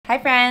Hi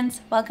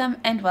friends,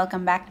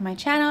 welcome back to my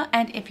channel,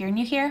 and if you're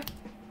new here,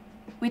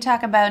 we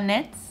talk about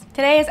knits.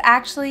 Today is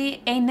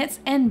actually a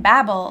Knits and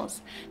Babbles,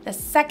 the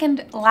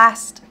second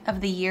last of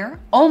the year,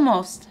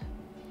 almost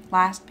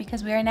last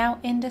because we are now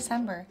in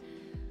December.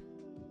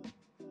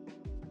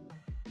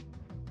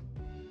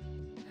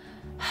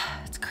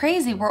 It's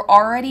crazy, we're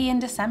already in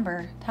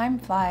December. Time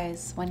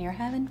flies when you're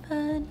having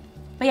fun.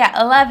 But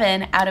yeah,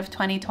 11 out of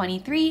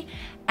 2023,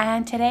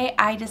 and today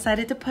I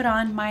decided to put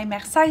on my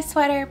Moby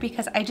sweater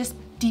because I just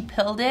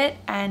depilled it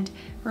and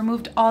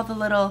removed all the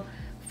little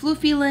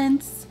floofy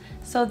lints.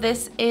 So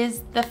this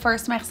is the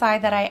first Moby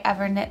that I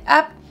ever knit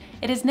up.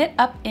 It is knit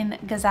up in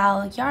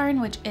Gazelle yarn,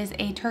 which is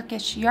a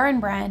Turkish yarn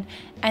brand,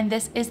 and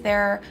this is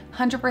their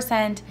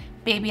 100%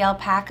 baby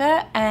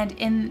alpaca. And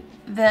in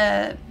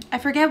the, I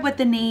forget what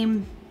the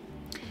name,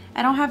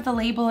 I don't have the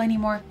label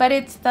anymore, but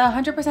it's the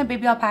 100%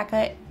 baby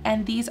alpaca,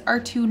 and these are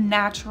two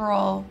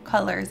natural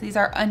colors. These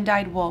are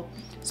undyed wool.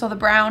 So the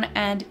brown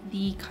and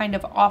the kind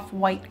of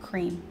off-white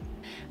cream.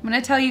 I'm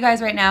gonna tell you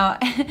guys right now,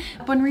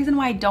 one reason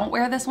why I don't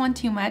wear this one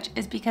too much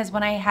is because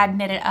when I had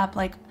knit it up,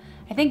 like,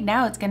 I think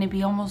now it's gonna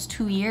be almost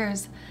 2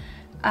 years,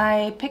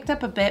 I picked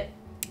up a bit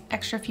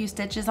extra few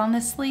stitches on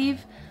this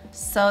sleeve.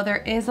 So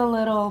there is a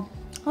little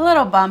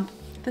bump.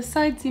 This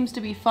side seems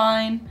to be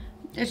fine.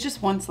 It's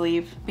just one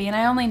sleeve, and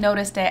I only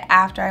noticed it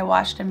after I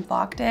washed and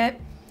blocked it.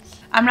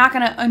 I'm not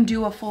gonna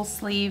undo a full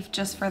sleeve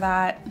just for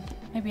that.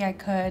 Maybe I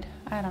could,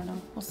 I don't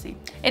know, we'll see.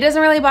 It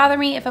doesn't really bother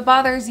me. If it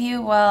bothers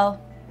you,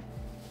 well,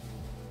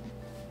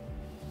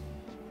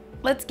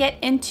 let's get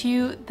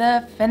into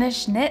the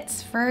finished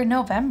knits for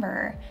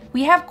November.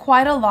 We have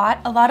quite a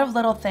lot of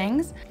little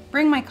things.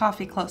 Bring my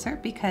coffee closer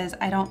because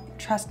I don't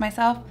trust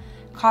myself.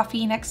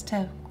 Coffee next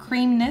to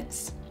cream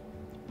knits,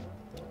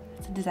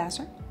 it's a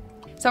disaster.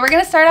 So we're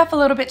gonna start off a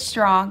little bit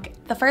strong.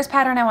 The first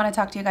pattern I wanna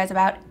talk to you guys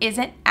about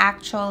isn't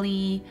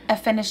actually a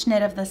finished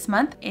knit of this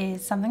month.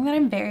 It's something that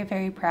I'm very,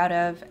 very proud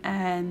of,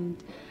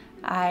 and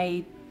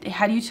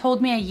had you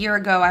told me a year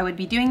ago I would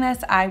be doing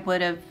this, I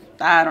would have,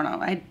 I don't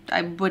know,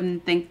 I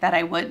wouldn't think that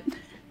I would.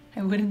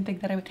 I wouldn't think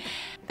that I would.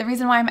 The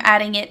reason why I'm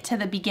adding it to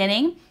the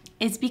beginning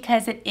is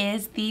because it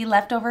is the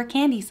leftover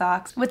candy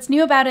socks. What's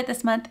new about it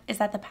this month is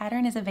that the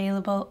pattern is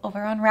available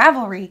over on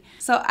Ravelry.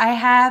 So I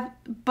have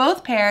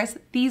both pairs.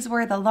 These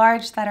were the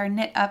large that are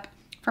knit up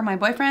for my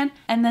boyfriend,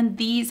 and then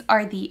these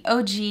are the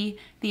OG,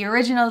 the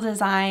original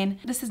design.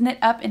 This is knit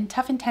up in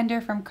Tough and Tender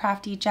from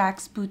Crafty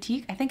Jaks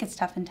boutique. I think it's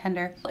Tough and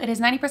Tender. It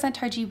is 90%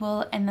 targee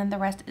wool, and then the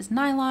rest is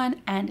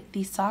nylon, and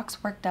these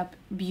socks worked up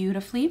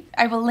beautifully.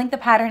 I will link the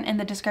pattern in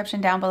the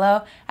description down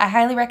below. I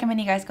highly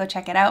recommend you guys go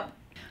check it out.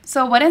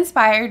 So what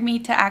inspired me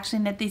to actually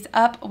knit these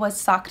up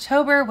was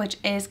Socktober, which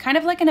is kind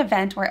of like an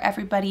event where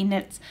everybody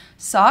knits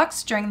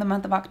socks during the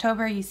month of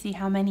October. You see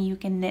how many you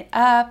can knit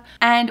up.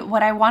 And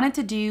what I wanted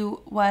to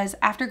do was,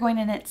 after going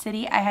to Knit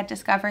City, I had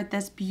discovered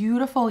this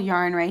beautiful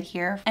yarn right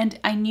here, and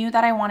I knew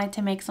that I wanted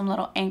to make some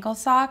little ankle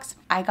socks.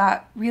 I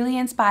got really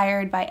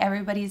inspired by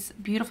everybody's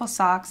beautiful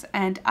socks,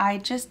 and I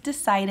just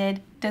decided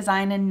to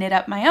design and knit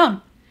up my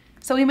own.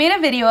 So we made a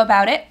video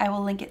about it. I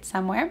will link it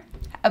somewhere,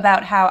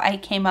 about how I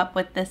came up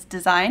with this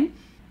design.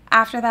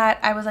 After that,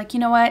 I was like, you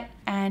know what,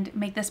 and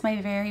make this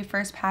my very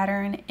first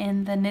pattern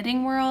in the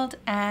knitting world.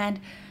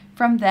 And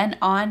from then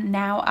on,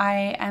 now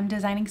I am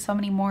designing so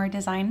many more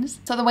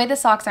designs. So the way the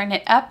socks are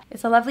knit up,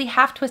 it's a lovely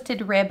half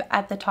twisted rib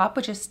at the top,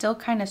 which is still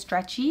kind of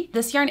stretchy.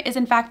 This yarn is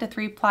in fact a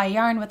 3-ply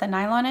yarn with a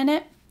nylon in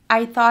it.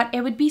 I thought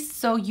it would be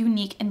so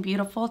unique and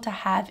beautiful to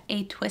have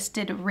a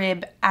twisted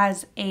rib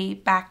as a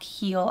back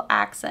heel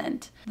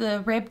accent.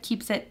 The rib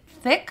keeps it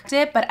thick,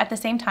 but at the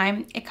same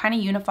time, it kind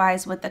of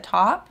unifies with the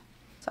top.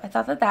 So I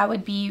thought that that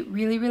would be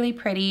really, really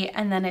pretty.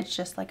 And then it's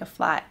just like a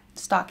flat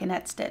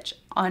stockinette stitch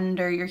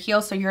under your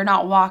heel, so you're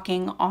not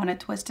walking on a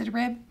twisted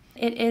rib.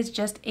 It is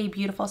just a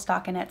beautiful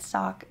stockinette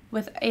stock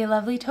with a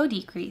lovely toe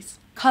decrease.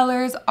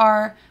 Colors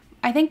are,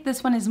 I think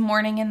this one is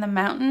Morning in the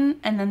Mountain,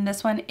 and then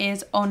this one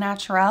is Au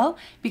Naturel,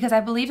 because I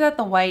believe that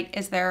the white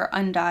is their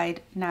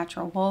undyed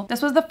natural wool.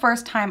 This was the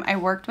first time I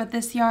worked with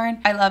this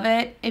yarn. I love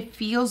it. It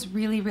feels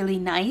really, really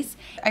nice.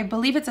 I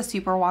believe it's a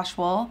superwash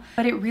wool,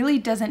 but it really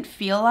doesn't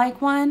feel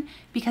like one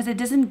because it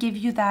doesn't give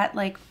you that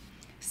like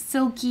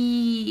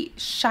silky,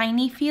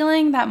 shiny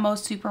feeling that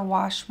most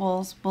superwash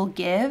wools will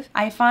give.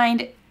 I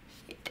find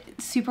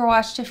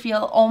superwash to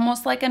feel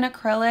almost like an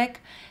acrylic,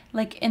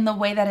 like in the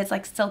way that it's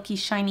like silky,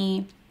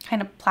 shiny, kind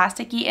of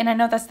plasticky, and I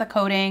know that's the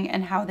coating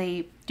and how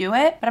they do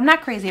it, but I'm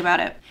not crazy about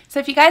it. So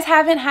if you guys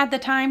haven't had the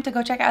time to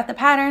go check out the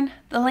pattern,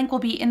 the link will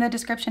be in the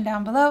description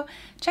down below.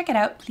 Check it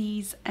out,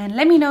 please, and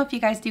let me know if you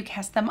guys do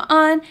cast them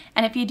on,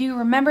 and if you do,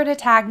 remember to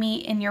tag me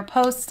in your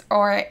posts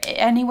or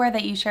anywhere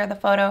that you share the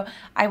photo.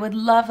 I would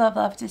love, love,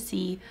 love to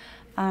see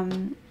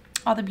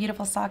all the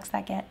beautiful socks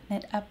that get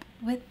knit up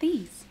with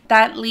these.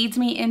 That leads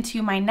me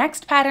into my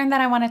next pattern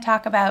that I want to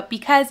talk about,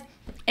 because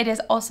it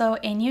is also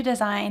a new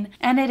design,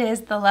 and it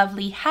is the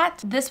lovely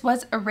hat. This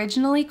was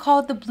originally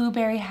called the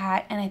blueberry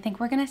hat, and I think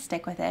we're gonna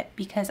stick with it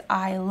because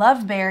I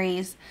love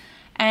berries,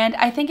 and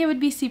I think it would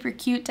be super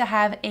cute to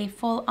have a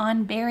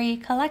full-on berry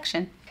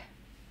collection.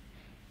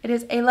 It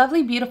is a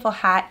lovely, beautiful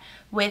hat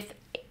with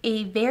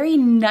a very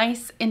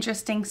nice,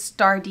 interesting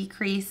star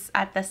decrease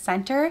at the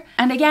center.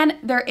 And again,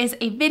 there is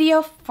a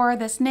video for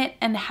this knit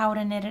and how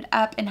to knit it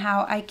up and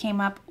how I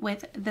came up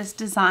with this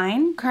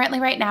design.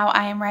 Currently right now,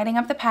 I am writing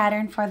up the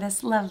pattern for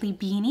this lovely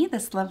beanie,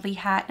 this lovely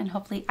hat, and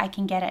hopefully I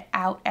can get it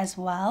out as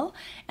well.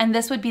 And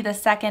this would be the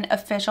second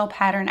official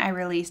pattern I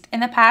released. In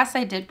the past,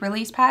 I did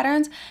release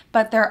patterns,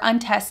 but they're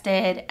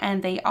untested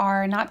and they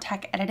are not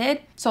tech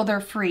edited, so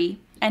they're free.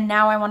 And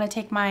now I want to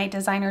take my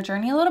designer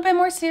journey a little bit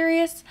more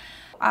serious.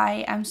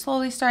 I am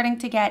slowly starting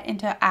to get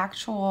into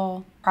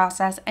actual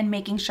process and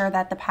making sure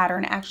that the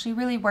pattern actually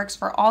really works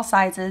for all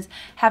sizes,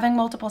 having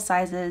multiple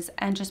sizes,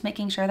 and just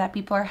making sure that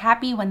people are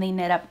happy when they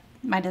knit up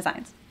my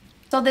designs.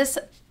 So this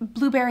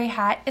blueberry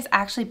hat is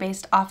actually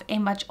based off a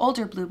much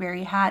older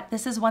blueberry hat.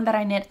 This is one that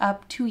I knit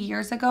up 2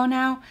 years ago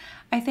now,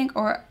 I think,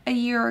 or a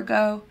year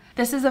ago.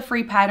 This is a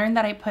free pattern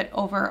that I put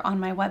over on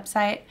my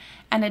website,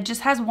 and it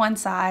just has one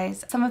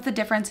size. Some of the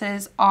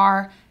differences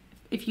are,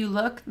 if you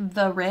look,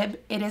 the rib,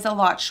 it is a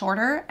lot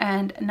shorter,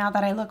 and now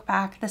that I look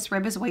back, this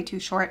rib is way too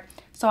short.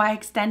 So I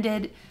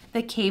extended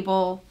the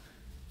cable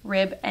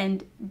rib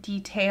and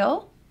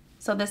detail.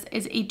 So this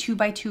is a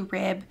 2x2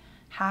 rib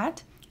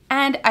hat,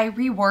 and I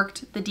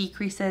reworked the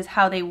decreases,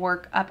 how they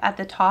work up at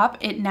the top.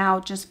 It now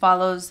just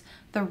follows,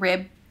 the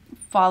rib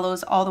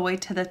follows all the way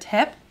to the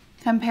tip,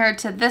 compared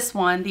to this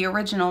one, the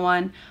original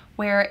one,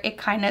 where it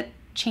kind of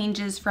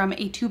changes from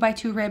a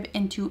 2x2 rib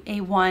into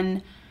a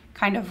one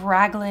kind of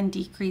raglan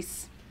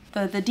decrease.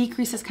 The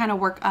decreases kind of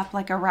work up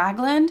like a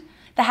raglan.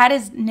 The hat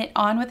is knit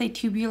on with a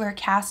tubular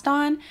cast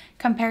on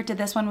compared to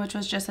this one, which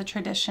was just a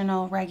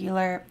traditional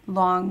regular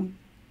long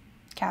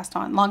cast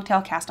on, long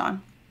tail cast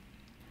on.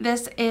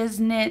 This is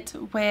knit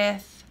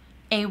with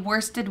a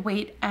worsted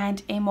weight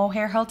and a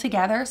mohair held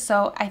together,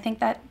 so I think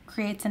that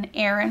creates an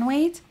Aran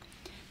weight.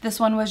 This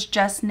one was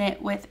just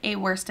knit with a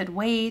worsted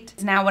weight.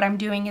 Now what I'm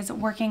doing is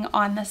working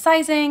on the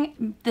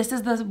sizing. This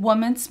is the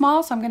woman's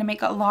small, so I'm gonna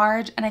make a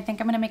large, and I think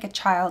I'm gonna make a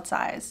child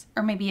size,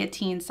 or maybe a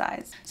teen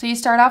size. So you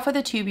start off with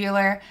a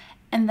tubular,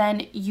 and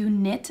then you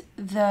knit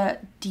the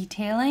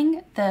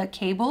detailing, the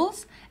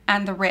cables,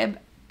 and the rib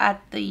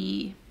at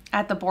the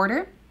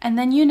border. And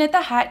then you knit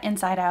the hat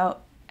inside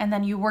out, and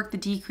then you work the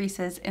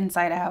decreases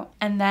inside out.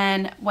 And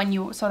then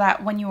so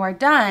that when you are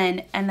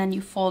done, and then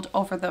you fold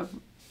over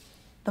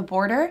the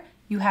border,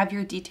 you have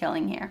your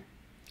detailing here.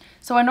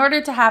 So in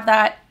order to have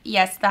that,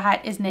 yes, the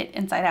hat is knit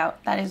inside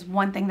out. That is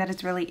one thing that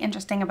is really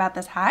interesting about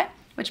this hat,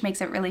 which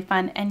makes it really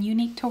fun and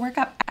unique to work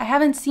up. I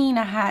haven't seen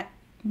a hat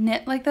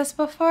knit like this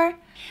before.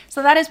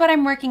 So that is what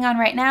I'm working on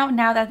right now.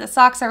 Now that the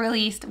socks are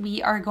released,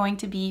 we are going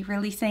to be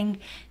releasing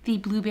the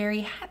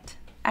blueberry hat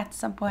at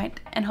some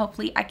point, and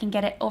hopefully I can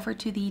get it over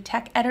to the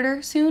tech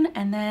editor soon.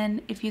 And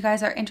then if you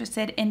guys are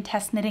interested in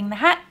test knitting the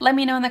hat, let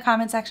me know in the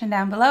comment section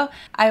down below.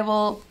 I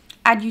will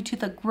add you to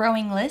the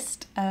growing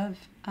list of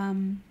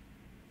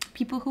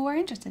people who are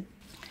interested.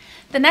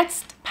 The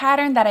next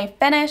pattern that I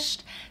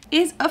finished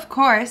is, of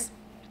course,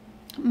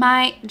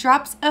 my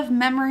Drops of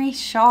Memory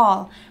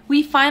shawl.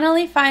 We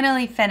finally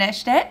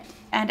finished it,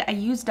 and I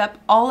used up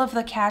all of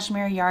the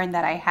cashmere yarn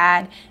that I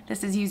had.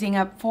 This is using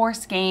up 4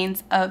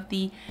 skeins of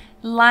the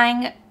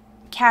Lang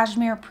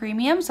Cashmere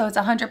Premium, so it's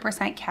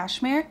 100%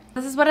 cashmere.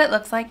 This is what it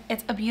looks like.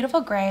 It's a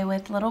beautiful gray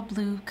with little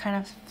blue kind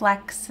of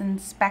flecks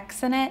and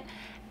specks in it.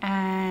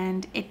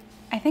 And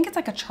I think it's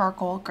like a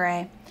charcoal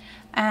gray.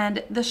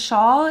 And the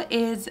shawl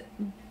is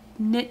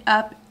knit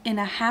up in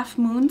a half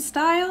moon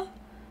style.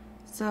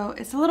 So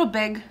it's a little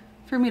big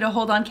for me to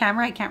hold on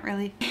camera. I can't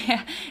really.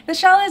 The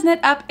shawl is knit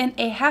up in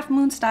a half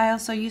moon style.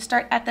 So you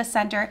start at the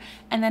center,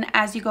 and then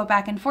as you go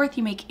back and forth,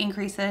 you make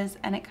increases,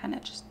 and it kind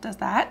of just does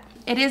that.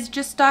 It is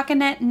just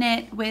stockinette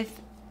knit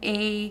with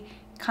a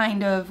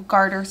kind of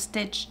garter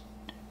stitch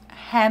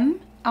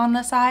hem on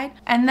the side,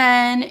 and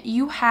then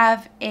you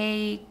have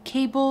a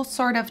cable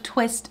sort of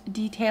twist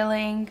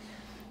detailing.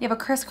 You have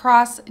a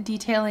crisscross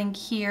detailing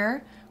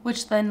here,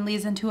 which then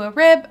leads into a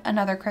rib,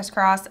 another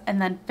crisscross,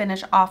 and then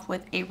finish off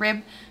with a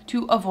rib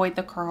to avoid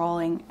the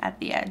curling at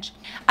the edge.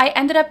 I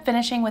ended up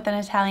finishing with an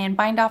Italian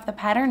bind off. The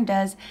pattern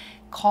does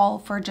call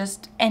for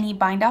just any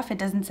bind off. It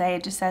doesn't say,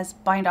 it just says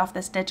bind off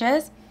the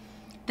stitches.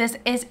 This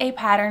is a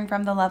pattern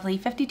from the lovely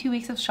 52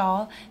 Weeks of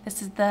Shawl.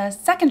 This is the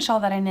second shawl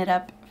that I knit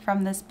up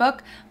from this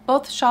book.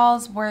 Both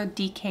shawls were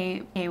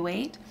DK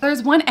weight.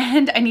 There's one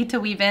end I need to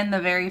weave in,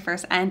 the very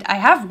first end. I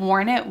have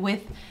worn it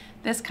with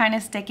this kind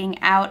of sticking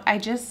out. I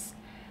just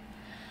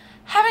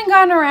haven't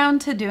gotten around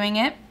to doing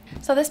it.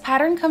 So this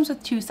pattern comes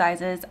with 2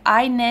 sizes.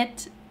 I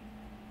knit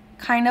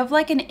kind of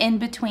like an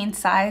in-between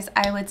size,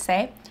 I would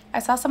say. I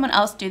saw someone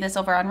else do this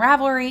over on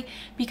Ravelry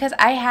because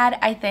I had,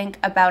 I think,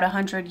 about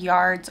 100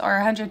 yards or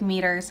 100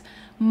 meters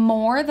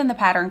more than the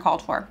pattern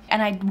called for.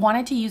 And I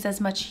wanted to use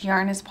as much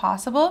yarn as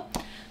possible.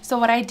 So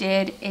what I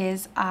did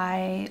is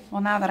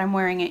well, now that I'm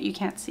wearing it, you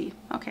can't see.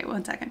 Okay,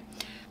 one second.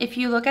 If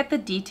you look at the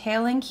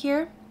detailing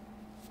here,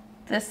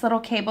 this little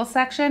cable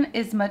section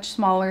is much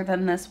smaller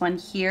than this one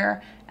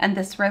here, and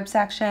this rib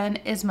section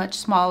is much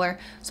smaller.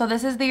 So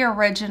this is the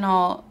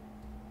original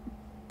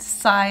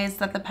size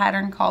that the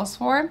pattern calls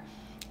for.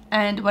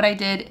 And what I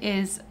did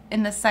is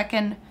in the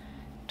second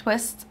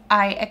twist,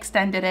 I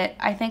extended it.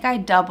 I think I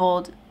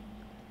doubled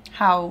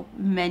how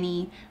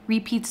many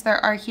repeats there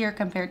are here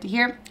compared to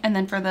here. And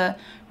then for the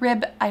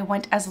rib, I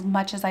went as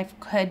much as I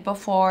could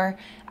before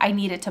I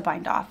needed to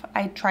bind off.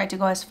 I tried to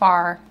go as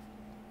far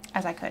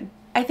as I could.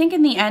 I think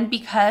in the end,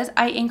 because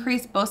I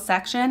increased both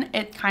section,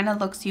 it kind of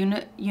looks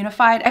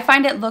unified. I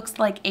find it looks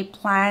like a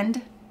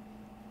planned,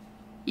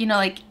 you know,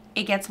 like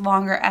it gets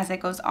longer as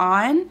it goes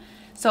on.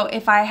 So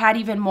if I had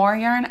even more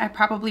yarn, I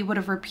probably would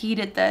have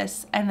repeated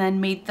this and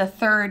then made the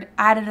third,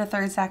 added a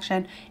third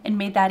section and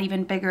made that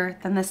even bigger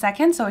than the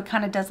second. So it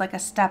kind of does like a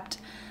stepped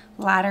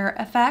ladder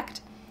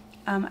effect.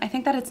 I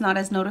think that it's not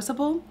as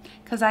noticeable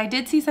because I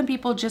did see some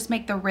people just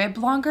make the rib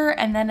longer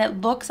and then it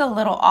looks a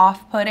little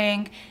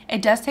off-putting.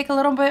 It does take a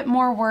little bit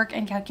more work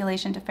and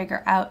calculation to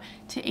figure out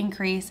to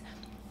increase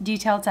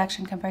detailed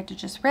section compared to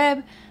just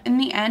rib. In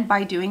the end,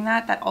 by doing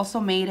that, that also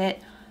made it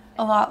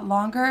a lot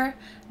longer,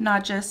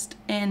 not just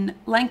in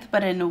length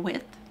but in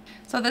width.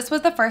 So this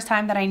was the first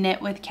time that I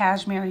knit with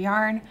cashmere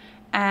yarn,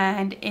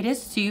 and it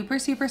is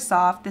super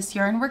soft. This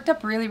yarn worked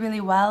up really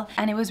well,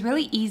 and it was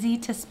really easy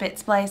to spit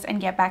splice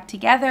and get back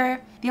together.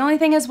 The only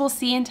thing is we'll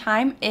see in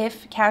time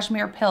if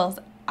cashmere pills.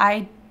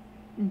 I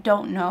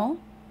don't know,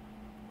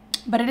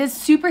 but it is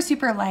super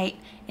light,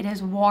 it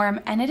is warm,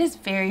 and it is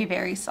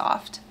very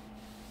soft.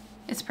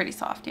 It's pretty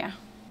soft, yeah.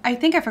 I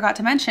think I forgot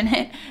to mention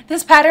it.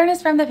 This pattern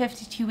is from the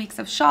 52 Weeks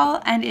of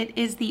Shawl, and it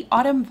is the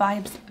Autumn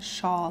Vibes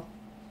Shawl.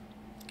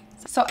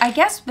 So I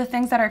guess the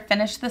things that are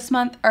finished this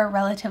month are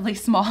relatively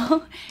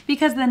small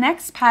because the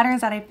next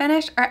patterns that I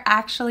finished are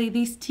actually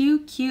these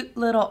two cute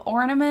little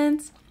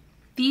ornaments.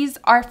 These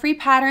are free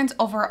patterns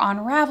over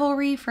on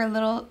Ravelry for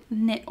little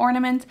knit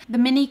ornaments, the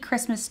mini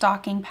Christmas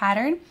stocking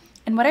pattern.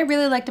 And what I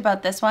really liked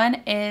about this one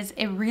is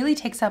it really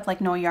takes up like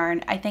no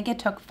yarn. I think it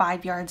took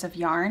 5 yards of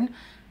yarn,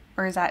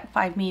 or is that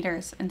 5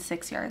 meters and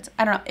 6 yards?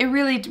 I don't know. It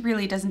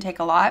really doesn't take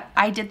a lot.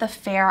 I did the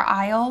Fair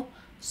Isle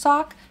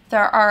sock.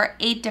 There are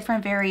 8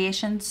 different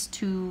variations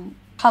to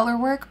color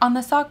work on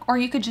the sock, or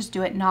you could just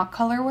do it not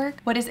color work.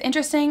 What is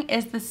interesting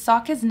is the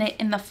sock is knit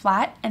in the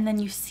flat and then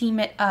you seam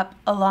it up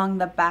along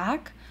the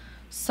back.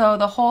 So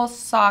the whole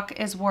sock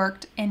is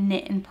worked in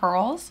knit and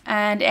pearls,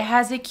 and it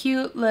has a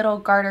cute little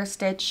garter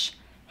stitch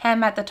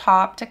hem at the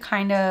top to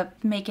kind of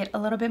make it a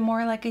little bit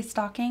more like a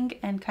stocking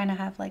and kind of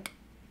have like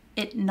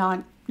it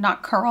not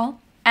curl.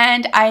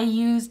 And I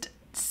used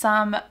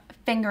some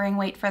fingering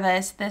weight for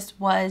this. This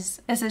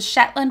is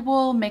Shetland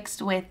wool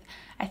mixed with,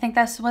 I think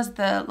this was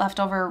the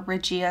leftover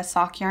Regia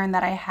sock yarn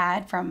that I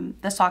had from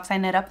the socks I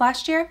knit up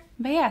last year.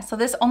 But yeah, so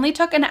this only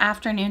took an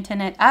afternoon to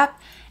knit up.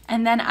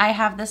 And then I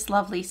have this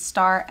lovely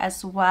star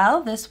as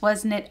well. This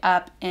was knit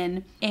up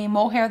in a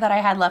mohair that I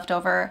had left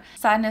over,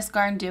 Sadness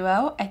Garn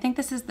Duo. I think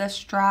this is the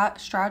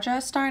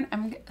Stjarna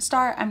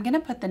star. I'm gonna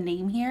put the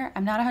name here.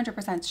 I'm not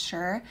 100%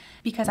 sure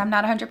because I'm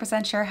not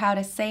 100% sure how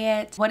to say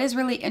it. What is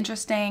really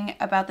interesting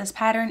about this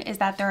pattern is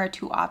that there are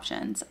 2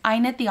 options. I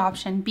knit the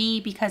option B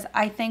because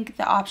I think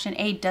the option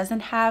A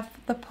doesn't have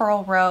the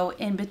purl row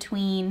in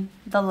between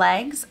the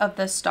legs of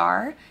the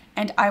star,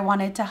 and I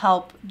wanted to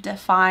help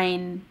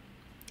define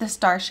the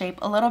star shape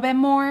a little bit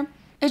more.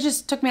 It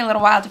just took me a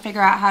little while to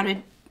figure out how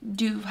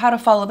to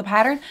follow the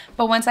pattern,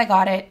 but once I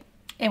got it,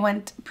 it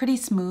went pretty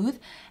smooth,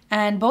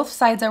 and both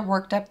sides are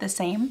worked up the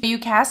same. You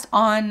cast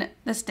on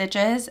the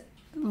stitches,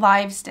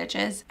 live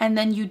stitches, and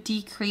then you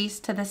decrease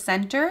to the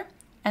center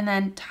and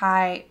then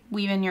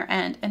weave in your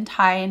end and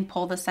tie and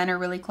pull the center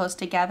really close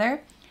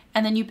together,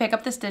 and then you pick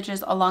up the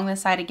stitches along the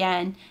side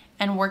again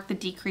and work the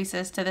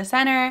decreases to the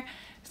center,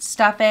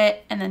 stuff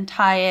it, and then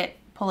tie it,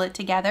 pull it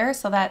together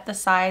so that the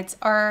sides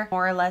are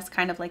more or less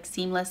kind of like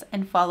seamless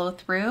and follow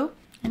through.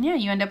 And yeah,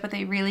 you end up with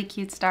a really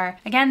cute star.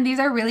 Again, these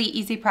are really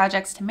easy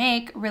projects to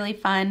make, really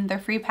fun. They're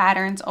free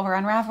patterns over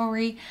on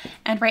Ravelry.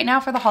 And right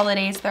now for the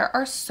holidays, there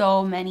are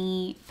so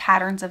many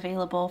patterns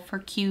available for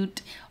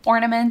cute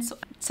ornaments.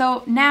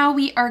 So now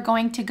we are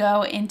going to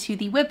go into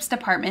the whips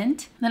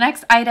department. The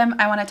next item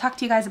I want to talk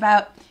to you guys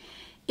about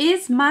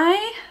is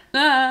my,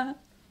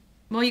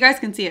 well, you guys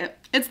can see it.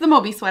 It's the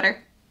Moby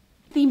Sweater.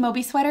 The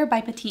Moby Sweater by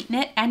Petite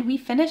Knit, and we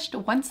finished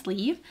one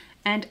sleeve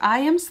and I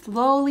am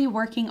slowly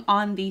working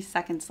on the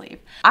second sleeve.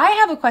 I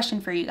have a question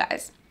for you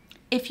guys.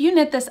 If you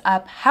knit this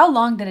up, how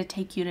long did it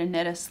take you to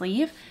knit a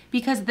sleeve?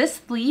 Because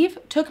this sleeve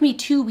took me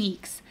 2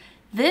 weeks.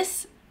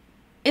 This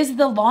is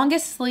the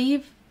longest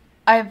sleeve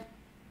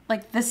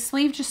this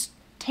sleeve just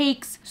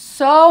takes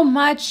so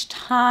much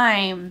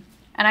time.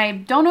 And I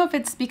don't know if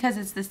it's because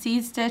it's the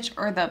seed stitch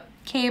or the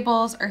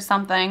cables or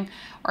something,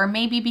 or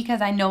maybe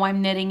because I know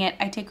I'm knitting it,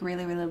 I take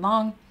really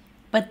long.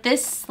 But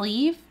this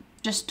sleeve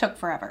just took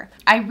forever.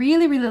 I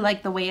really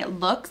like the way it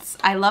looks.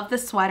 I love the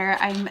sweater.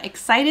 I'm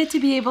excited to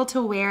be able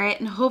to wear it,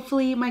 and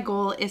hopefully my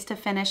goal is to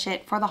finish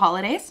it for the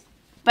holidays.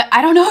 But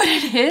I don't know what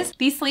it is.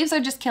 These sleeves are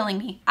just killing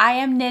me. I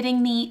am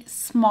knitting the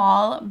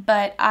small,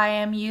 but I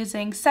am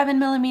using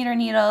 7mm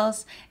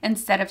needles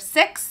instead of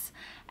 6.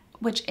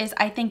 which is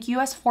I think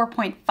US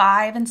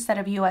 4.5 instead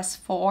of US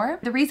 4.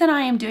 The reason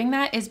I am doing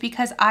that is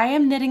because I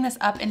am knitting this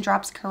up in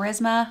drops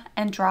Karisma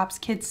and drops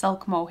Kid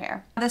Silk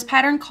Mohair. This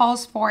pattern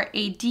calls for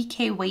a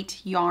DK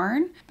weight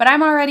yarn, but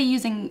I'm already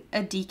using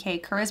a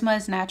DK. Karisma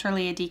is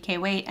naturally a DK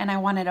weight and I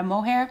wanted a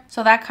mohair.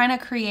 So that kind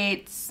of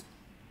creates,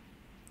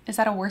 is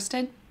that a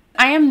worsted?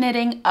 I am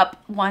knitting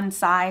up one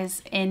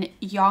size in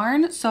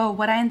yarn. So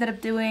what I ended up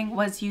doing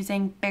was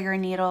using bigger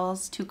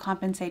needles to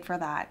compensate for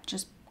that.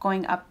 Just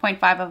going up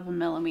 0.5 of a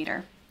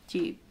millimeter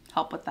to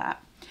help with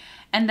that.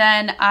 And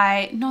then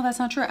no, that's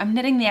not true. I'm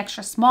knitting the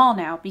extra small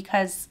now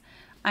because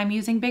I'm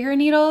using bigger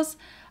needles.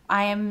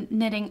 I am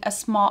knitting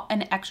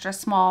an extra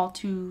small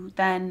to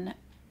then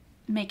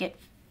make it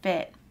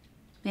fit.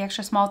 The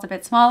extra small is a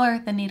bit smaller,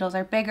 the needles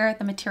are bigger,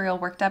 the material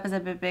worked up is a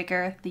bit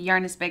bigger, the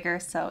yarn is bigger,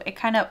 so it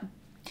kind of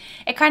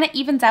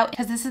evens out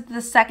because this is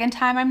the second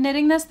time I'm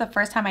knitting this. The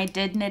first time I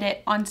did knit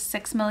it on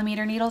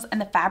 6mm needles and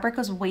the fabric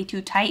was way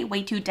too tight,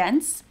 way too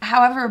dense.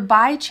 However,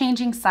 by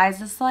changing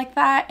sizes like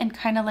that and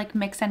kind of like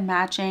mix and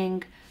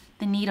matching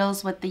the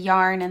needles with the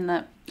yarn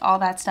and all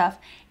that stuff,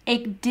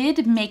 it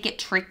did make it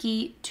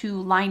tricky to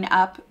line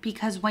up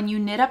because when you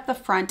knit up the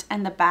front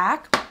and the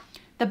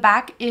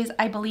back is,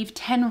 I believe,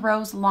 10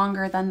 rows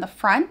longer than the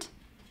front.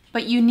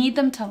 But you need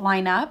them to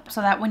line up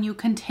so that when you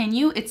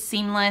continue, it's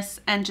seamless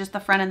and just the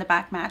front and the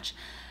back match.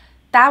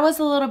 That was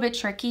a little bit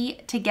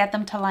tricky to get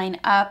them to line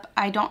up.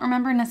 I don't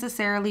remember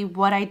necessarily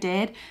what I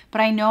did,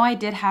 but I know I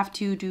did have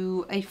to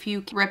do a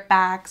few rip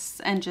backs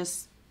and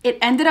just, it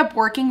ended up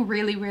working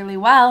really, really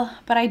well.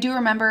 But I do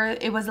remember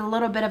it was a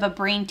little bit of a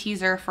brain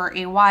teaser for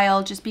a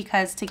while just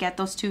because to get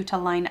those two to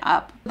line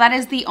up. That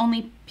is the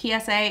only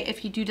PSA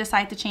if you do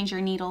decide to change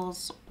your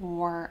needles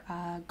or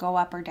go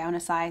up or down a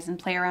size and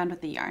play around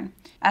with the yarn.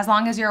 As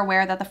long as you're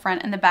aware that the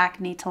front and the back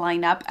need to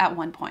line up at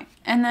one point.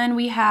 And then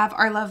we have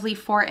our lovely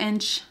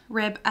 4-inch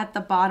rib at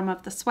the bottom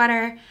of the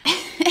sweater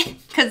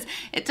because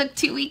it took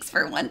 2 weeks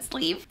for one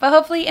sleeve. But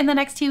hopefully in the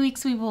next 2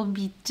 weeks we will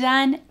be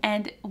done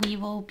and we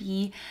will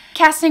be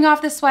casting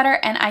off the sweater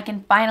and I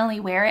can finally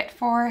wear it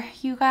for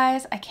you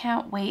guys. I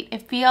can't wait.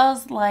 It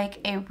feels like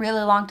a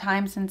really long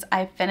time since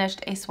I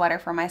finished a sweater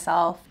for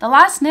myself. The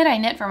last knit I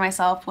knit for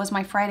myself was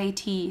my Friday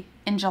tee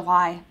in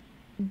July.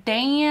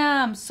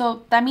 Damn,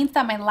 so that means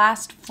that my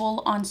last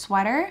full-on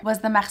sweater was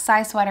the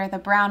Marseille sweater, the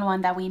brown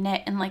one that we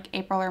knit in like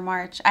April or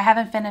March. I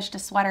haven't finished a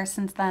sweater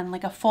since then,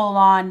 like a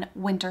full-on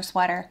winter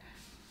sweater.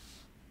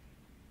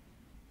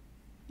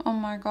 Oh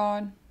my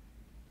god.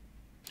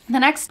 The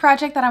next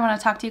project that I want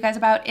to talk to you guys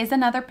about is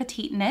another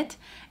petite knit,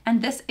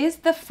 and this was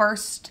the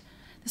first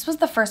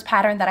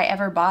pattern that I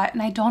ever bought,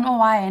 and I don't know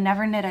why I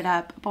never knit it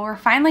up, but we're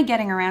finally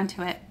getting around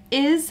to it,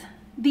 is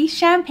the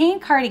champagne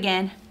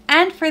cardigan.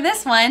 And for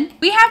this one,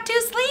 we have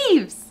 2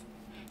 sleeves.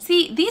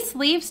 See, these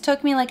sleeves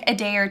took me like a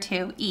day or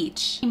 2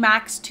 each.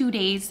 Max 2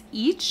 days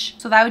each.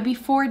 So that would be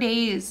 4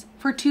 days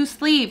for 2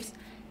 sleeves.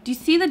 Do you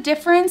see the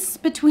difference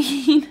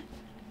between?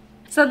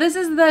 So this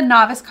is the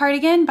Novice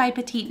Cardigan by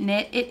Petite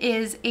Knit. It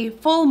is a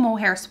full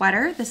mohair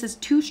sweater. This is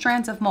 2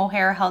 strands of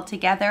mohair held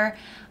together.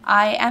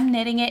 I am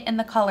knitting it in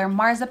the color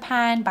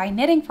Marzipan by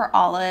Knitting for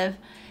Olive.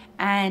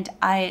 And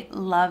I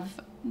love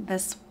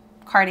this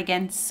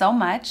cardigan so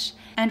much.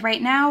 And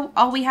right now,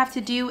 all we have to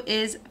do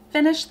is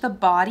finish the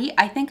body.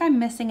 I think I'm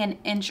missing an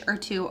inch or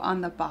 2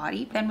 on the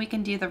body. Then we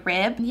can do the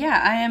rib. Yeah,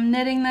 I am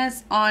knitting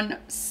this on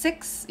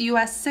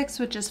US 6,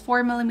 which is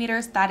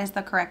 4mm. That is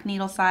the correct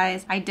needle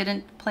size. I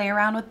didn't play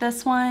around with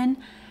this one.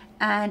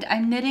 And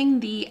I'm knitting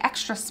the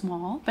extra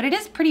small, but it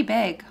is pretty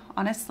big,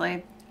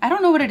 honestly. I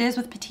don't know what it is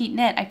with Petite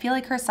Knit. I feel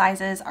like her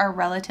sizes are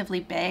relatively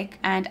big.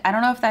 And I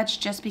don't know if that's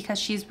just because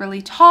she's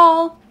really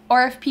tall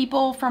or if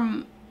people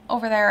from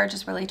over there are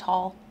just really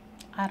tall.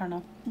 I don't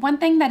know. One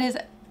thing that is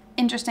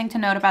interesting to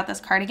note about this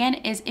cardigan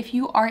is if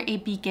you are a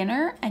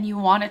beginner and you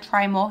want to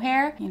try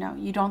mohair,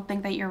 you don't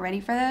think that you're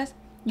ready for this,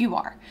 you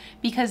are.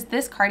 Because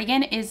this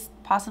cardigan is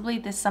possibly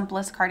the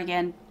simplest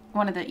cardigan,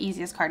 one of the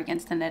easiest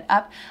cardigans to knit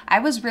up. I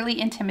was really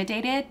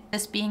intimidated,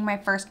 this being my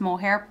first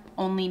mohair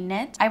only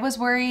knit. I was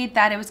worried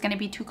that it was going to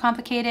be too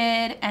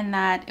complicated and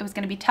that it was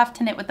going to be tough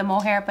to knit with the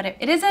mohair, but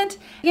it isn't.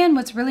 Again,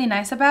 what's really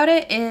nice about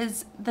it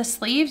is the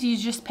sleeves, you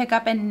just pick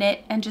up and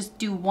knit and just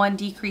do 1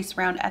 decrease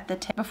round at the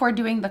tip before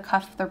doing the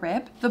cuff, the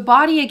rib. The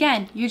body,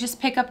 again, you just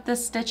pick up the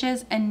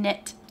stitches and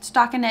knit,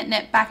 stockinette,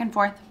 knit back and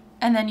forth.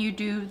 And then you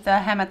do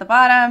the hem at the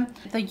bottom.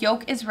 The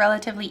yoke is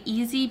relatively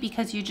easy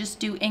because you just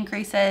do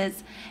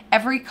increases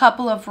every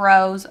couple of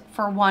rows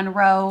for 1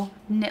 row,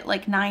 knit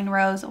like 9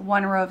 rows,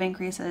 1 row of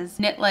increases,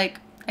 knit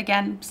like,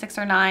 again, 6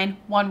 or 9,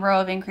 1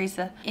 row of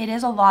increases. It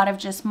is a lot of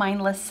just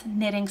mindless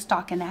knitting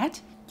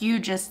stockinette. You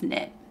just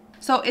knit.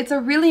 So it's a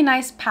really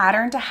nice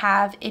pattern to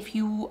have if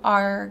you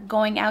are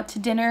going out to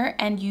dinner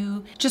and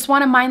you just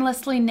want to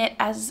mindlessly knit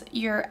as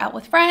you're out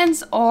with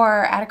friends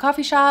or at a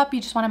coffee shop,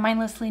 you just want to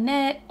mindlessly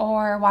knit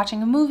or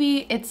watching a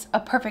movie. It's a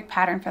perfect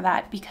pattern for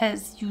that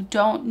because you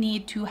don't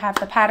need to have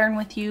the pattern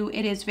with you.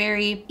 It is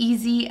very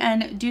easy,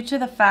 and due to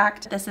the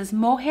fact this is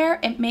mohair,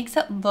 it makes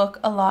it look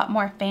a lot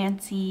more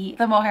fancy.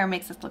 The mohair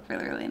makes it look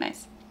really, really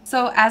nice.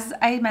 So as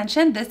I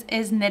mentioned, this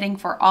is knitting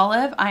for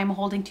olive. I'm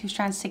holding 2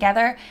 strands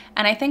together,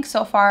 and I think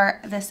so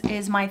far this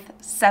is my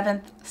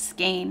 7th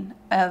skein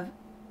of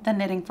the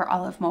knitting for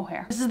olive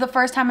mohair. This is the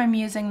first time I'm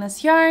using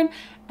this yarn,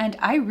 and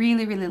I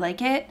really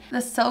like it. The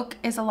silk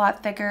is a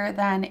lot thicker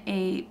than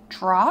a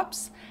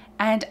drops,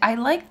 and I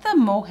like the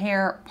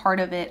mohair part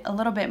of it a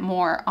little bit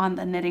more on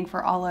the knitting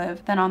for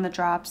olive than on the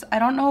drops. I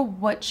don't know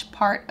which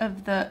part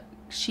of the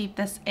sheep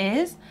this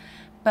is,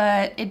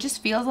 but it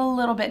just feels a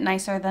little bit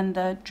nicer than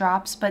the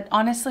drops. But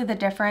honestly, the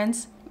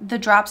difference, the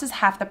drops is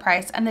half the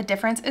price, and the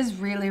difference is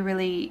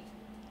really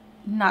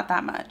not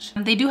that much.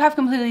 They do have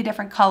completely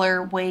different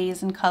color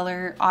ways and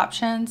color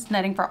options.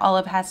 Knitting for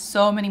olive has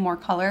so many more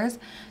colors,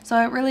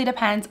 so it really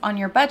depends on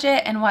your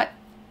budget and what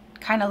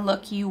kind of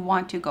look you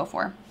want to go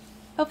for.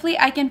 Hopefully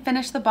I can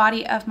finish the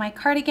body of my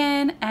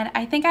cardigan, and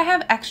I think I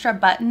have extra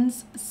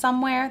buttons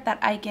somewhere that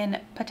I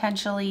can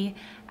potentially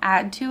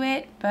add to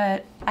it,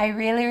 but I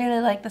really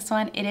like this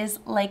one. It is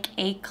like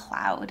a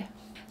cloud.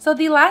 So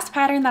the last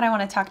pattern that I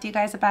want to talk to you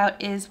guys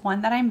about is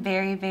one that I'm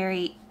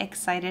very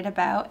excited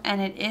about, and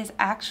it is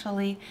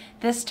actually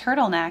this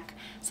turtleneck.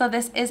 So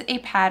this is a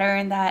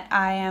pattern that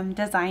I am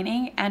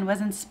designing and was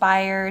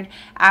inspired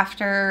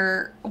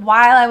after,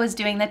 while I was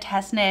doing the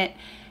test knit,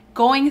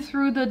 going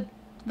through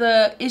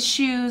the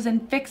issues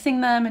and fixing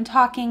them and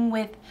talking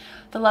with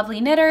the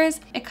lovely knitters.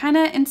 It kind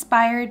of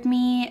inspired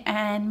me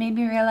and made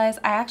me realize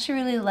I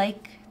actually really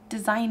like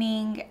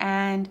designing,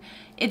 and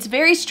it's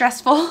very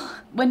stressful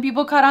when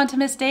people caught on to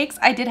mistakes.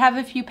 I did have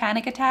a few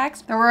panic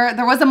attacks. There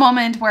was a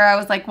moment where I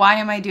was like, why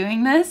am I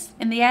doing this?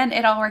 In the end,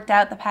 it all worked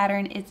out. The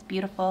pattern is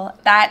beautiful.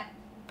 That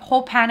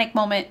whole panic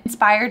moment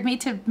inspired me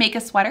to make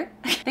a sweater.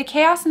 The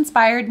chaos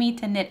inspired me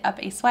to knit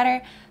up a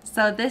sweater.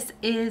 So this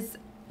is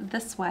the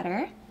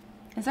sweater.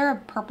 Is there a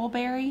purple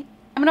berry?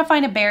 I'm gonna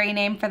find a berry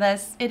name for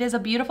this. It is a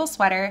beautiful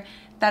sweater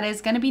that is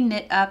gonna be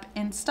knit up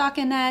in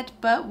stockinette,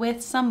 but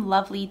with some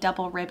lovely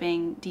double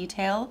ribbing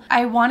detail.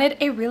 I wanted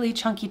a really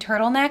chunky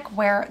turtleneck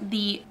where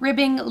the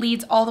ribbing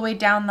leads all the way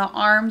down the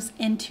arms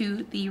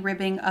into the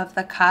ribbing of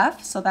the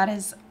cuff. So that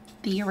is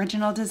the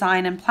original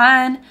design and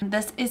plan.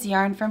 This is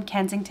yarn from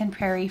Kensington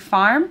Prairie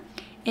Farm.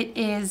 It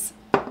is,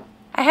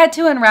 I had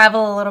to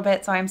unravel a little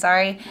bit, so I'm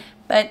sorry,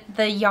 but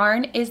the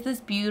yarn is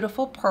this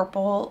beautiful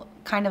purple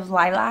kind of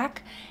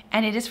lilac,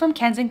 and it is from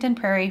Kensington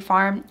Prairie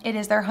Farm. It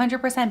is their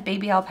 100%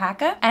 baby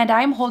alpaca, and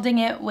I'm holding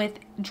it with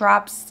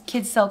Drops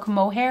Kid Silk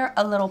Mohair,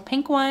 a little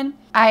pink one.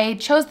 I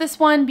chose this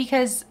one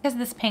because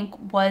this pink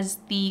was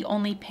the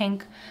only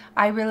pink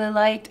I really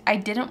liked. I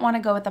didn't want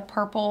to go with the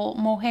purple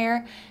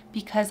mohair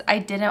because I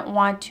didn't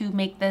want to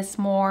make this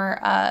more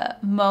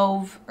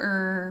mauve,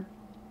 or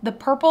the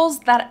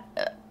purples that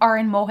are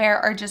in mohair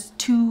are just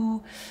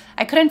too,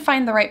 I couldn't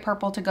find the right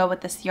purple to go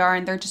with this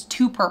yarn. They're just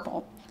too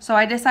purple. So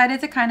I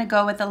decided to kind of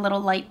go with a little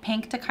light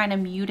pink to kind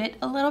of mute it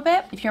a little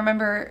bit. If you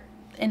remember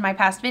in my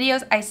past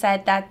videos, I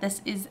said that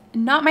this is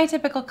not my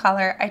typical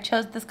color. I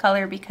chose this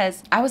color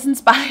because I was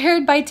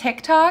inspired by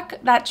TikTok,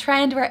 that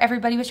trend where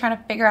everybody was trying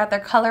to figure out their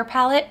color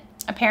palette.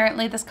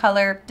 Apparently this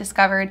color,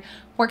 discovered,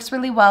 works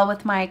really well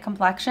with my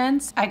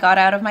complexions. I got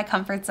out of my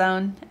comfort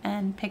zone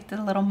and picked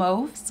a little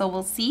mauve, so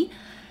we'll see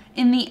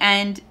in the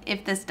end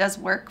if this does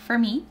work for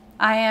me.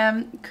 I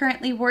am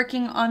currently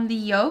working on the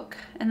yoke,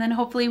 and then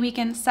hopefully we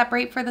can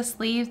separate for the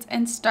sleeves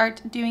and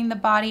start doing the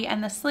body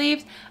and the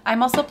sleeves.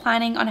 I'm also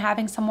planning on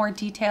having some more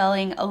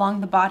detailing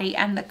along the body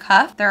and the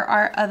cuff. There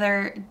are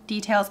other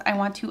details I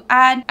want to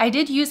add. I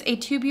did use a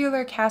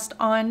tubular cast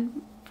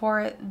on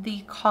for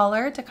the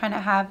collar to kind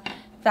of have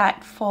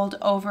that fold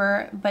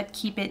over but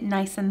keep it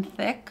nice and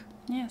thick.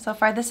 Yeah, so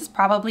far this is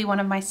probably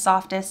one of my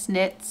softest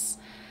knits.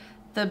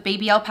 The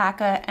baby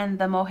alpaca and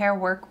the mohair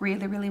work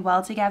really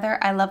well together.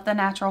 I love the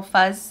natural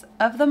fuzz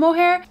of the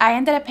mohair. I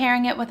ended up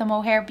pairing it with a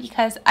mohair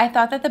because I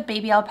thought that the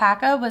baby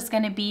alpaca was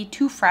going to be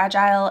too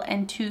fragile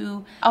and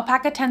too,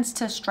 alpaca tends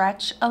to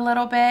stretch a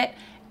little bit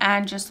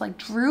and just like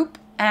droop,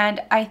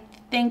 and I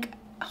think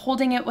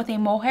holding it with a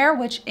mohair,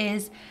 which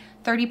is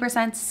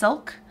 30%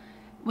 silk,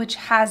 which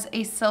has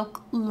a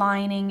silk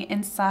lining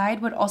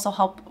inside, would also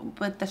help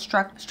with the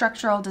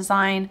structural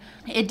design.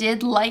 It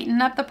did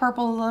lighten up the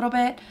purple a little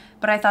bit,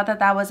 but I thought that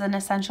that was an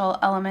essential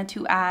element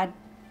to add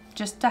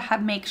just to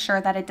make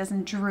sure that it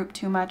doesn't droop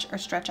too much or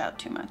stretch out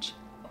too much.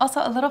 Also,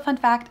 a little fun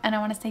fact, and I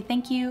want to say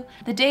thank you.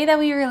 The day that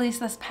we released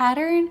this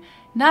pattern,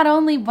 not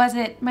only was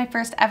it my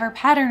first ever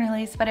pattern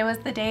release, but it was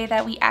the day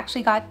that we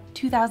actually got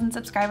 2,000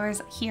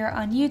 subscribers here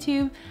on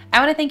YouTube. I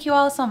want to thank you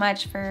all so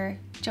much for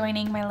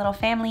joining my little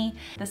family.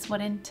 This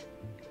wouldn't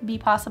be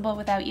possible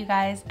without you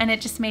guys, and it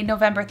just made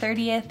November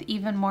 30th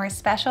even more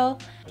special.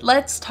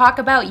 Let's talk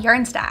about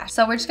yarn stash.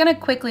 So we're just gonna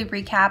quickly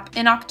recap.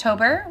 In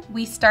October,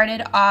 we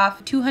started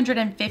off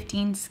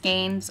 215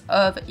 skeins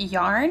of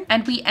yarn,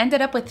 and we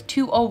ended up with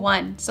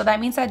 201. So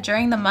that means that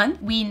during the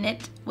month, we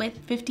knit with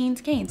 15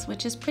 skeins,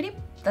 which is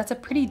that's a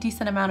pretty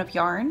decent amount of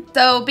yarn.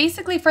 So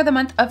basically for the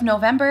month of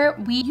November,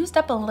 we used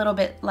up a little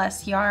bit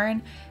less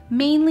yarn,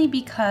 mainly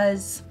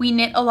because we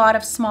knit a lot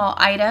of small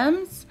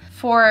items.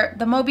 For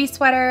the Moby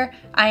Sweater,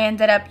 I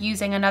ended up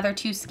using another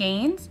 2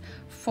 skeins.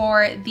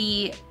 for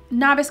the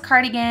Novice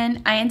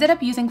cardigan, I ended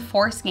up using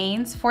 4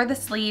 skeins for the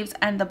sleeves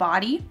and the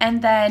body.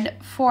 And then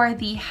for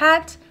the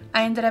hat,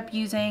 I ended up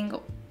using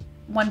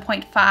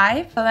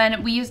 1.5. So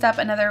then we used up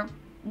another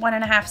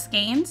 1.5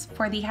 skeins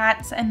for the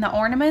hats and the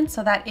ornaments,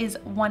 so that is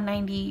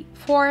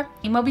 194.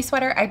 The Moby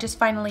Sweater, I just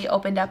finally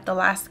opened up the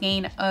last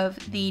skein of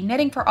the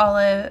Knitting for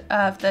Olive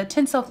of the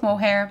Tin Silk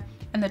Mohair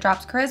and the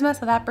Drops Karisma,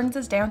 so that brings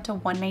us down to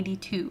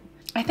 192.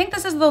 I think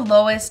this is the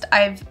lowest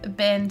I've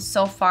been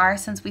so far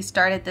since we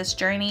started this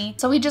journey.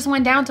 So we just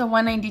went down to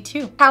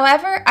 192.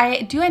 However,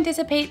 I do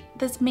anticipate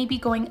this may be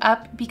going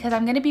up because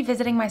I'm gonna be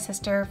visiting my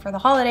sister for the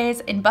holidays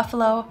in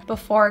Buffalo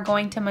before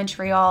going to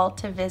Montreal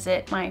to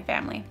visit my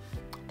family.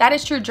 That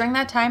is true. During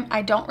that time,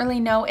 I don't really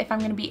know if I'm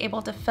gonna be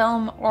able to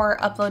film or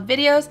upload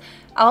videos.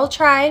 I'll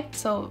try,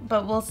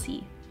 but we'll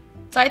see.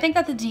 So I think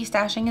that the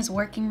destashing is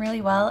working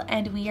really well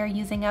and we are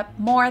using up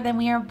more than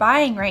we are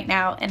buying right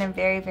now, and I'm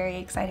very, very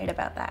excited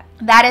about that.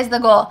 That is the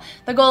goal.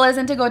 The goal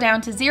isn't to go down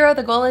to 0.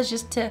 The goal is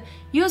just to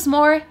use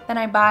more than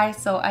I buy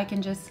so I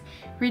can just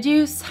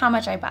reduce how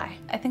much I buy.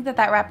 I think that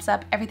that wraps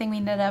up everything we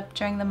knit up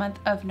during the month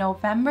of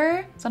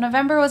November. So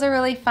November was a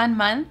really fun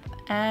month.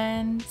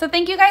 And so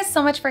thank you guys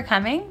so much for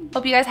coming.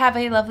 Hope you guys have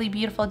a lovely,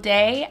 beautiful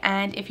day.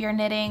 And if you're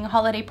knitting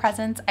holiday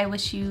presents, I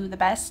wish you the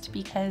best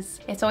because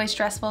it's always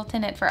stressful to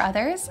knit for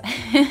others.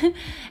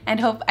 And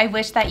I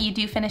wish that you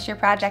do finish your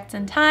projects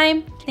in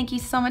time. Thank you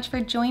so much for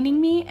joining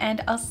me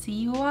and I'll see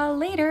you all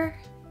later.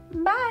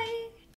 Bye.